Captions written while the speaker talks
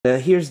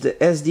Here's the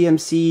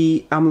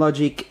SDMC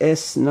AmLogic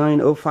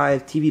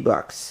S905 TV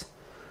box.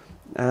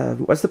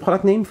 What's the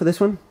product name for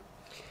this one?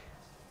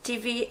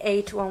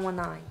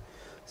 DV8119.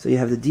 So you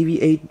have the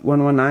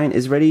DV8119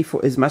 is ready for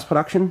mass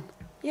production?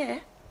 Yeah.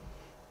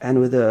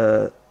 And with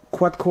a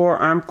Quad-Core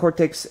ARM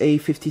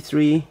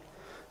Cortex-A53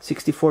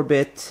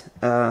 64-bit.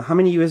 How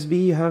many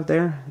USB you have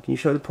there? Can you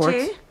show the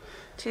ports?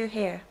 Two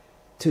here.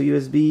 2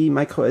 USB,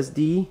 micro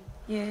SD.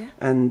 Yeah.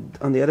 And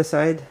on the other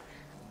side?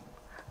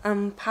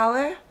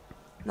 Power,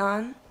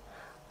 none,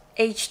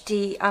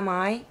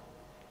 HDMI,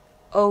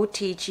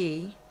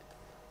 OTG,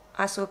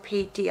 SOP,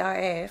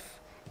 DRF,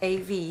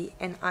 AV,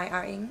 and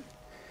IRM.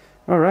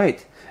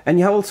 Alright. And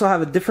you also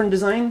have a different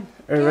design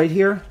right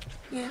here.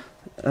 Yeah.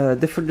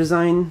 Different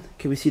design.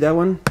 Can we see that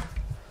one?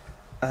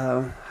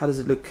 How does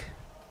it look?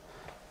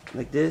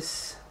 Like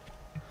this.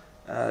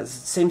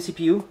 Same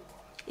CPU?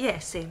 Yeah,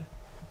 same.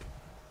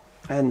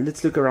 And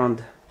let's look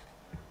around.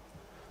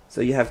 So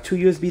you have 2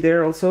 USB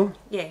there also?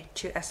 Yeah,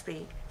 two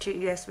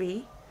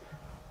USB.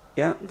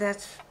 Yeah.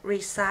 That's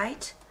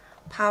recite,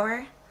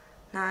 power,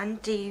 none,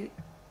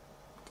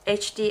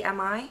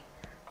 HDMI.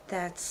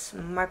 That's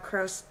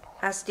micro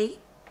SD.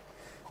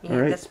 Yeah,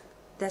 Alright.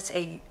 that's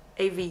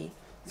AV.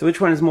 So which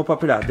one is more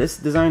popular? This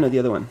design or the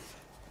other one?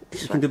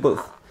 This You one. can do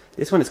both.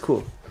 This one is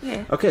cool.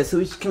 Yeah. Okay,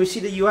 so can we see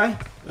the UI a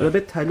little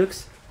bit? How it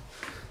looks?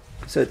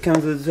 So it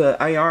comes with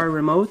IR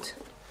remote.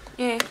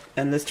 Yeah.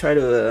 And let's try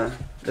to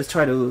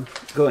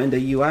go in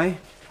the UI.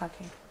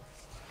 Okay.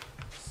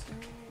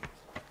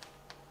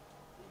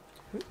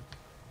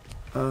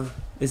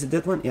 Is it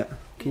that one? Yeah.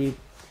 Can you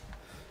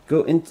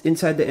go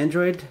inside the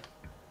Android?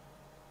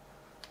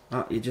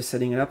 You're just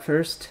setting it up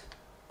first.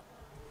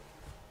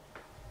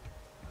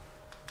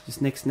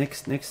 Just next,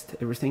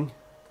 everything.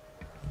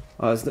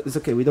 Oh, it's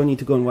okay. We don't need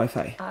to go on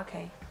Wi-Fi.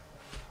 Okay.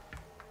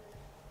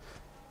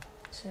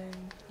 So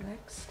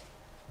next.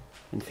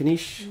 And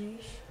finish.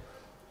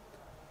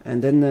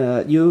 And then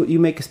you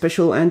make a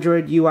special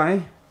Android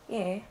UI.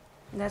 Yeah,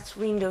 that's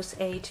Windows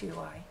 8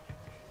 UI.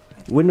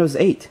 Windows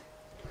 8.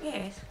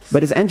 Yes.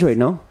 But it's Android,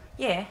 no?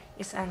 Yeah,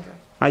 it's Android.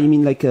 You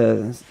mean like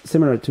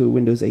similar to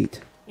Windows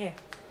 8? Yeah.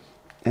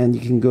 And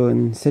you can go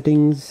in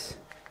settings,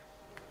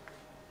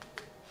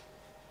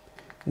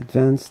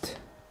 advanced.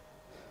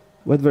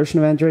 What version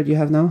of Android you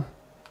have now?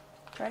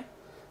 Try.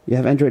 You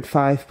have Android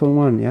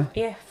 5.1, yeah?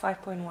 Yeah,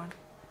 5.1.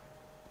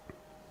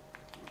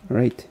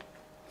 Right.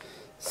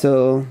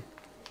 So,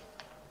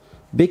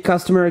 big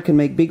customer can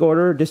make big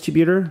order,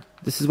 distributor.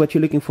 This is what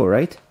you're looking for,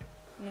 right?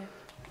 Yeah.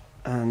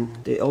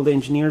 And all the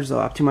engineers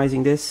are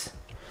optimizing this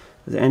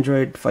with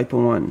Android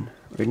 5.1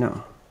 right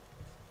now.